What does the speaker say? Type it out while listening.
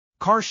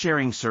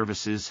Car-sharing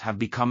services have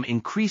become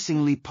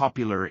increasingly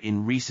popular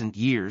in recent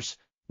years,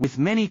 with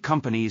many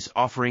companies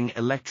offering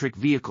electric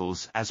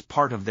vehicles as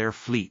part of their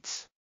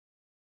fleets.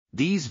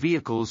 These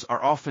vehicles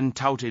are often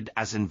touted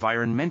as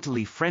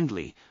environmentally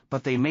friendly,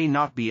 but they may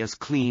not be as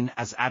clean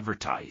as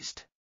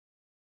advertised.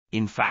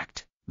 In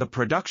fact, the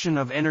production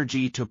of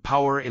energy to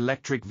power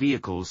electric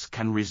vehicles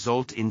can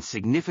result in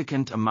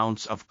significant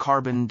amounts of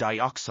carbon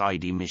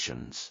dioxide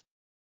emissions.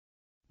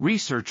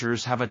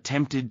 Researchers have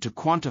attempted to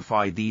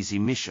quantify these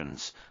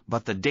emissions,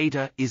 but the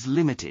data is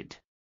limited.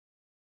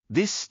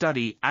 This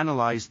study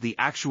analyzed the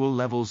actual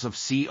levels of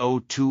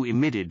CO2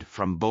 emitted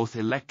from both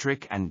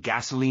electric and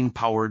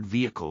gasoline-powered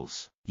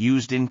vehicles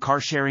used in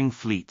car-sharing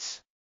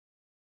fleets.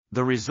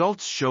 The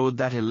results showed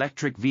that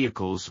electric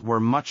vehicles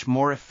were much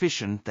more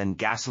efficient than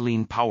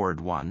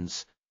gasoline-powered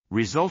ones,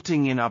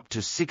 resulting in up to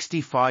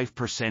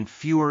 65%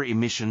 fewer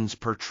emissions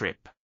per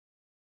trip.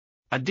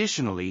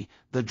 Additionally,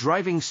 the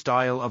driving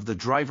style of the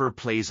driver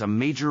plays a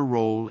major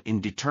role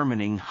in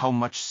determining how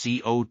much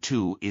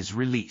CO2 is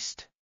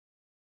released.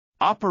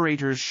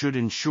 Operators should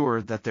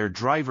ensure that their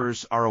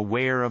drivers are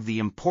aware of the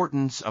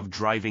importance of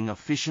driving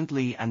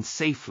efficiently and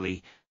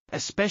safely,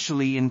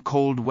 especially in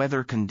cold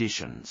weather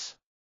conditions.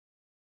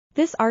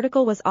 This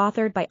article was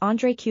authored by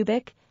Andrzej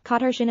Kubik,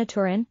 Katarzyna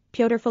Turoń,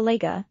 Piotr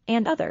Folęga,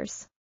 and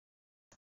others.